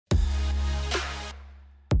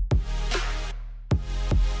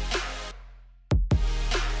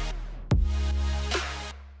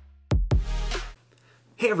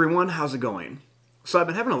Hey everyone, how's it going? So I've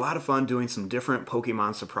been having a lot of fun doing some different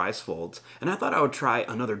Pokemon surprise folds, and I thought I would try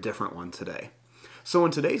another different one today. So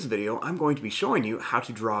in today's video, I'm going to be showing you how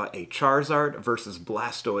to draw a Charizard versus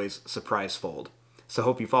Blastoise surprise fold. So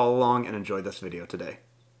hope you follow along and enjoy this video today.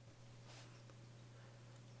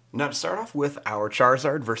 Now to start off with our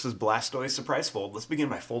Charizard versus Blastoise surprise fold, let's begin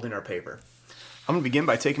by folding our paper. I'm going to begin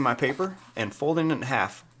by taking my paper and folding it in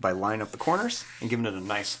half by lining up the corners and giving it a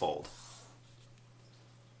nice fold.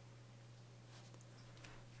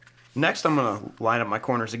 Next, I'm going to line up my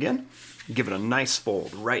corners again and give it a nice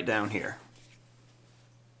fold right down here.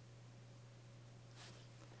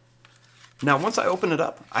 Now, once I open it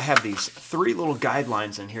up, I have these three little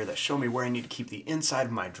guidelines in here that show me where I need to keep the inside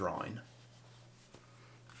of my drawing.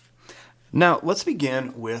 Now, let's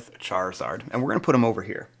begin with Charizard, and we're going to put him over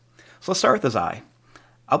here. So let's start with his eye.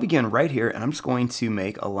 I'll begin right here, and I'm just going to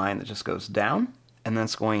make a line that just goes down, and then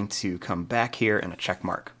it's going to come back here in a check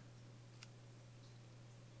mark.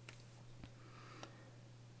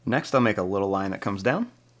 Next, I'll make a little line that comes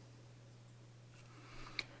down.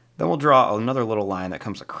 Then we'll draw another little line that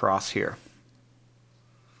comes across here.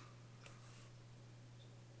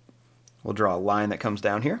 We'll draw a line that comes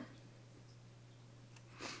down here.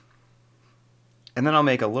 And then I'll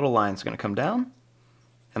make a little line that's going to come down,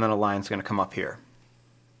 and then a line that's going to come up here.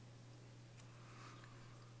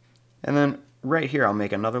 And then right here I'll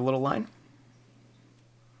make another little line.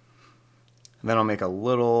 And then I'll make a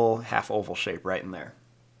little half oval shape right in there.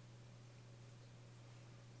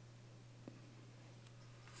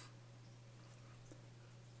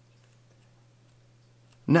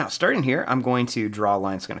 Now, starting here, I'm going to draw a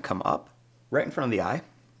line that's going to come up right in front of the eye.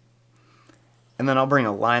 And then I'll bring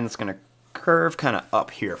a line that's going to curve kind of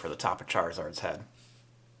up here for the top of Charizard's head.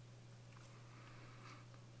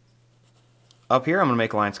 Up here, I'm going to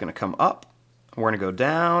make a line that's going to come up. We're going to go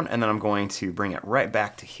down, and then I'm going to bring it right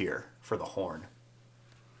back to here for the horn.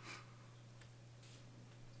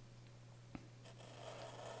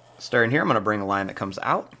 Starting here, I'm going to bring a line that comes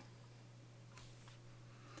out.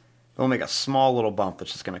 We'll make a small little bump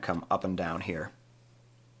that's just going to come up and down here.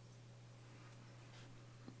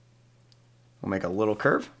 We'll make a little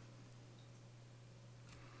curve.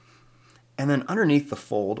 And then underneath the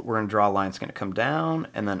fold, we're going to draw a line that's going to come down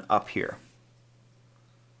and then up here.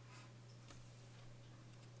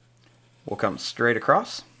 We'll come straight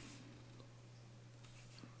across.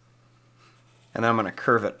 And then I'm going to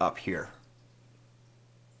curve it up here.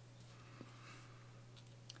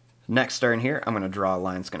 Next, starting here, I'm going to draw a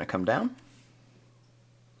line that's going to come down.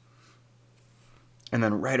 And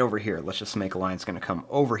then right over here, let's just make a line that's going to come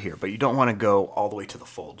over here. But you don't want to go all the way to the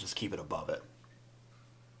fold. Just keep it above it.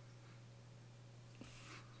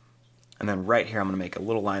 And then right here, I'm going to make a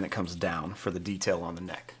little line that comes down for the detail on the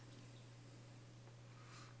neck.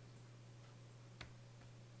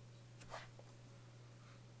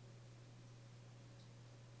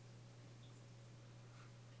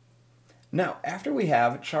 Now, after we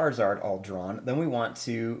have Charizard all drawn, then we want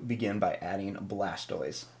to begin by adding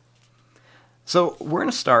Blastoise. So we're going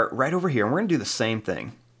to start right over here, and we're going to do the same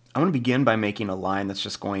thing. I'm going to begin by making a line that's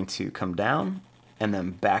just going to come down and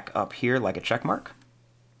then back up here like a check mark.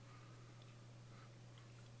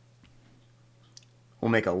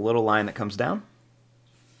 We'll make a little line that comes down,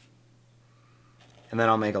 and then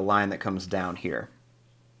I'll make a line that comes down here.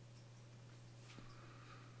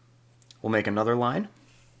 We'll make another line.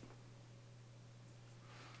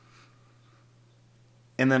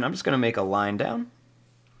 And then I'm just going to make a line down,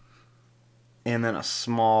 and then a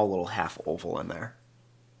small little half oval in there.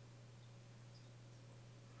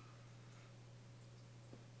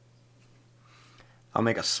 I'll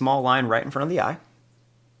make a small line right in front of the eye.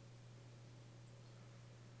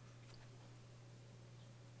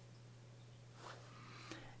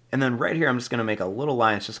 And then right here, I'm just going to make a little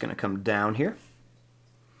line that's just going to come down here.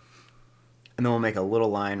 And then we'll make a little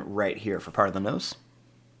line right here for part of the nose.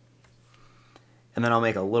 And then I'll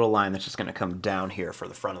make a little line that's just going to come down here for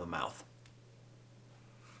the front of the mouth.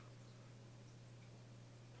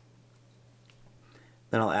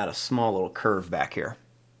 Then I'll add a small little curve back here.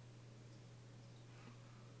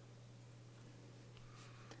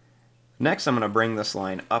 Next, I'm going to bring this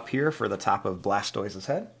line up here for the top of Blastoise's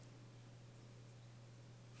head.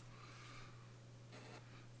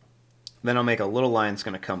 Then I'll make a little line that's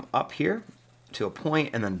going to come up here to a point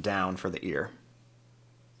and then down for the ear.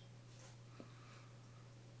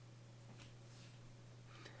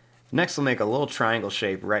 Next, we'll make a little triangle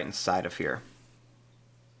shape right inside of here.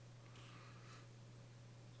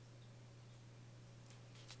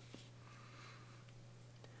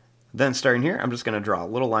 Then starting here, I'm just going to draw a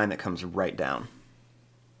little line that comes right down.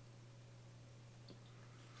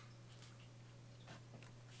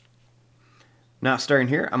 Now starting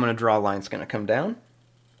here, I'm going to draw a line that's going to come down,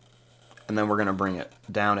 and then we're going to bring it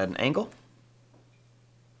down at an angle.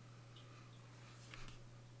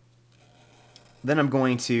 Then I'm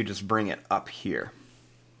going to just bring it up here.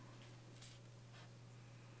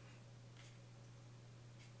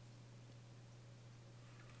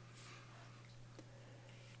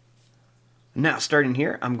 Now starting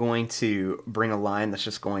here, I'm going to bring a line that's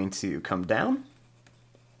just going to come down,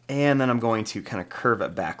 and then I'm going to kind of curve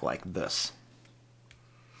it back like this.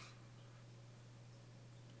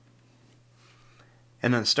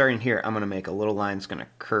 And then starting here, I'm going to make a little line that's going to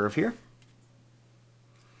curve here.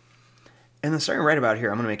 And then starting right about here,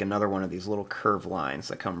 I'm going to make another one of these little curved lines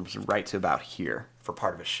that comes right to about here for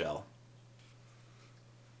part of a shell.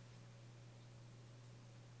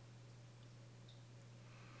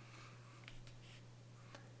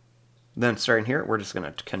 Then starting here, we're just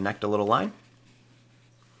going to connect a little line.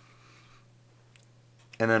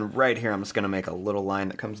 And then right here, I'm just going to make a little line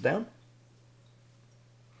that comes down.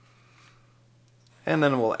 And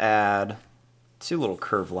then we'll add two little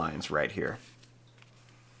curved lines right here.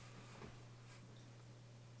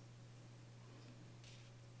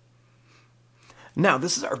 Now,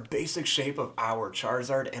 this is our basic shape of our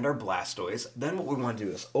Charizard and our Blastoise. Then what we want to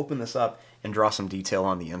do is open this up and draw some detail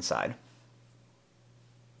on the inside.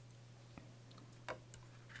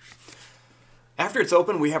 After it's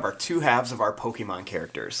open, we have our two halves of our Pokemon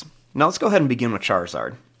characters. Now let's go ahead and begin with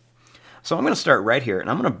Charizard. So I'm going to start right here, and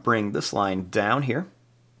I'm going to bring this line down here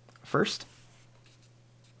first.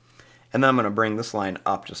 And then I'm going to bring this line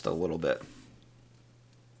up just a little bit.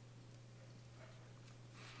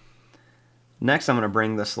 Next, I'm going to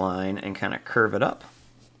bring this line and kind of curve it up.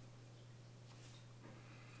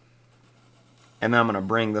 And then I'm going to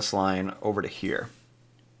bring this line over to here.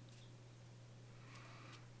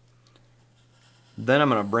 Then I'm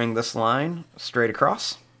going to bring this line straight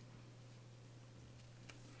across.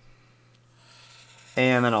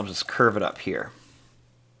 And then I'll just curve it up here.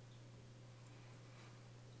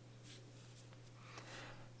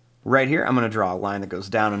 Right here, I'm going to draw a line that goes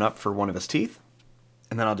down and up for one of his teeth.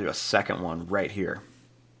 And then I'll do a second one right here.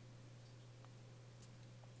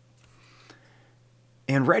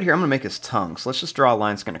 And right here, I'm going to make his tongue. So let's just draw a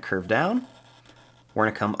line that's going to curve down. We're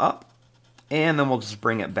going to come up. And then we'll just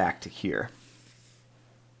bring it back to here.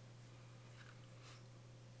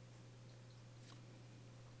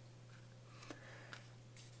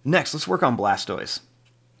 Next, let's work on Blastoise.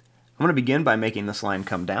 I'm going to begin by making this line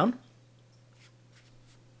come down.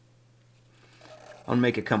 I'm going to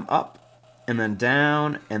make it come up, and then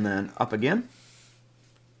down, and then up again.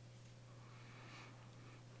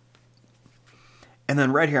 And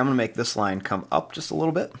then right here, I'm going to make this line come up just a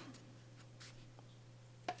little bit.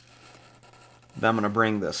 Then I'm going to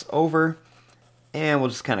bring this over, and we'll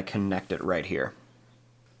just kind of connect it right here.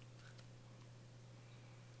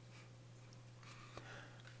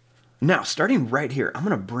 Now, starting right here, I'm going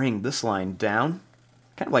to bring this line down,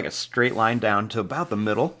 kind of like a straight line down to about the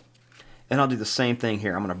middle. And I'll do the same thing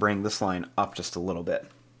here. I'm going to bring this line up just a little bit.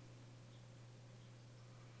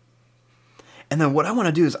 And then what I want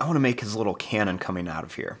to do is I want to make his little cannon coming out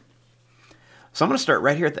of here. So I'm going to start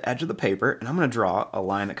right here at the edge of the paper, and I'm going to draw a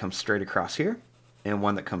line that comes straight across here, and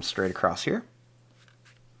one that comes straight across here.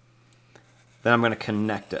 Then I'm going to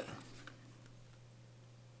connect it.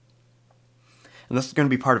 And this is going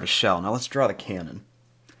to be part of a shell. Now let's draw the cannon.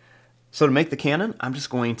 So to make the cannon, I'm just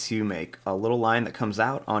going to make a little line that comes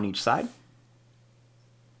out on each side.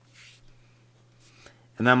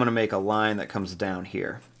 And then I'm going to make a line that comes down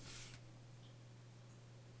here.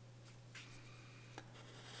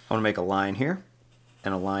 I want to make a line here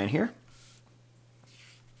and a line here.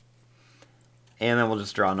 And then we'll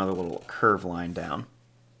just draw another little curved line down.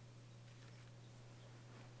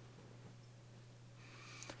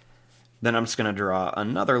 Then I'm just going to draw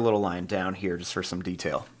another little line down here just for some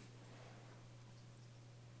detail.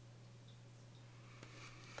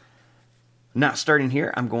 Now, starting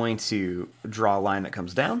here, I'm going to draw a line that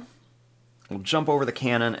comes down. We'll jump over the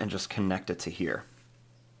cannon and just connect it to here.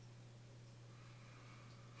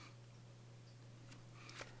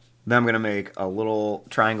 Then I'm going to make a little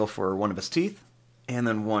triangle for one of his teeth, and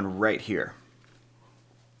then one right here.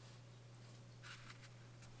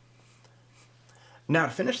 Now,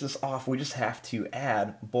 to finish this off, we just have to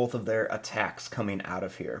add both of their attacks coming out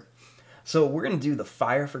of here. So we're going to do the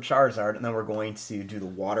fire for Charizard, and then we're going to do the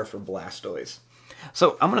water for Blastoise.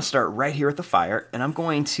 So I'm going to start right here with the fire, and I'm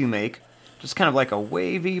going to make just kind of like a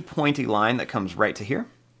wavy, pointy line that comes right to here.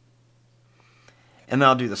 And then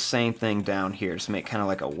I'll do the same thing down here, just make kind of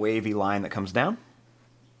like a wavy line that comes down.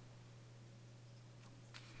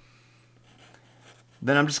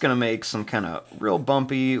 Then I'm just going to make some kind of real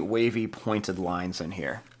bumpy, wavy, pointed lines in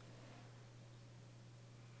here.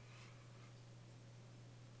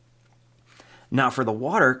 Now for the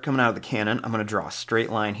water coming out of the cannon, I'm going to draw a straight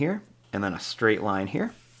line here, and then a straight line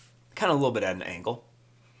here, kind of a little bit at an angle.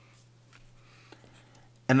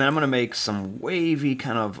 And then I'm going to make some wavy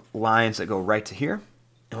kind of lines that go right to here.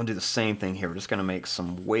 And we'll do the same thing here. We're just going to make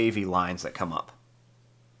some wavy lines that come up.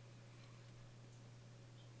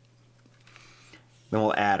 Then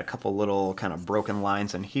we'll add a couple little kind of broken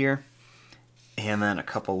lines in here, and then a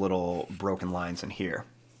couple little broken lines in here.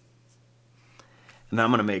 And then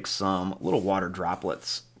I'm going to make some little water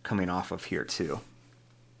droplets coming off of here too.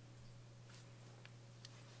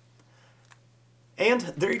 And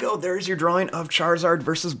there you go, there's your drawing of Charizard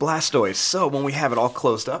versus Blastoise. So when we have it all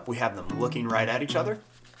closed up, we have them looking right at each other.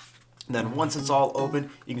 And then once it's all open,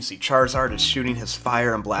 you can see Charizard is shooting his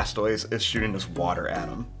fire and Blastoise is shooting his water at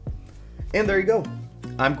him. And there you go.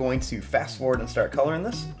 I'm going to fast forward and start coloring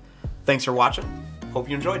this. Thanks for watching. Hope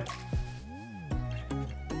you enjoyed.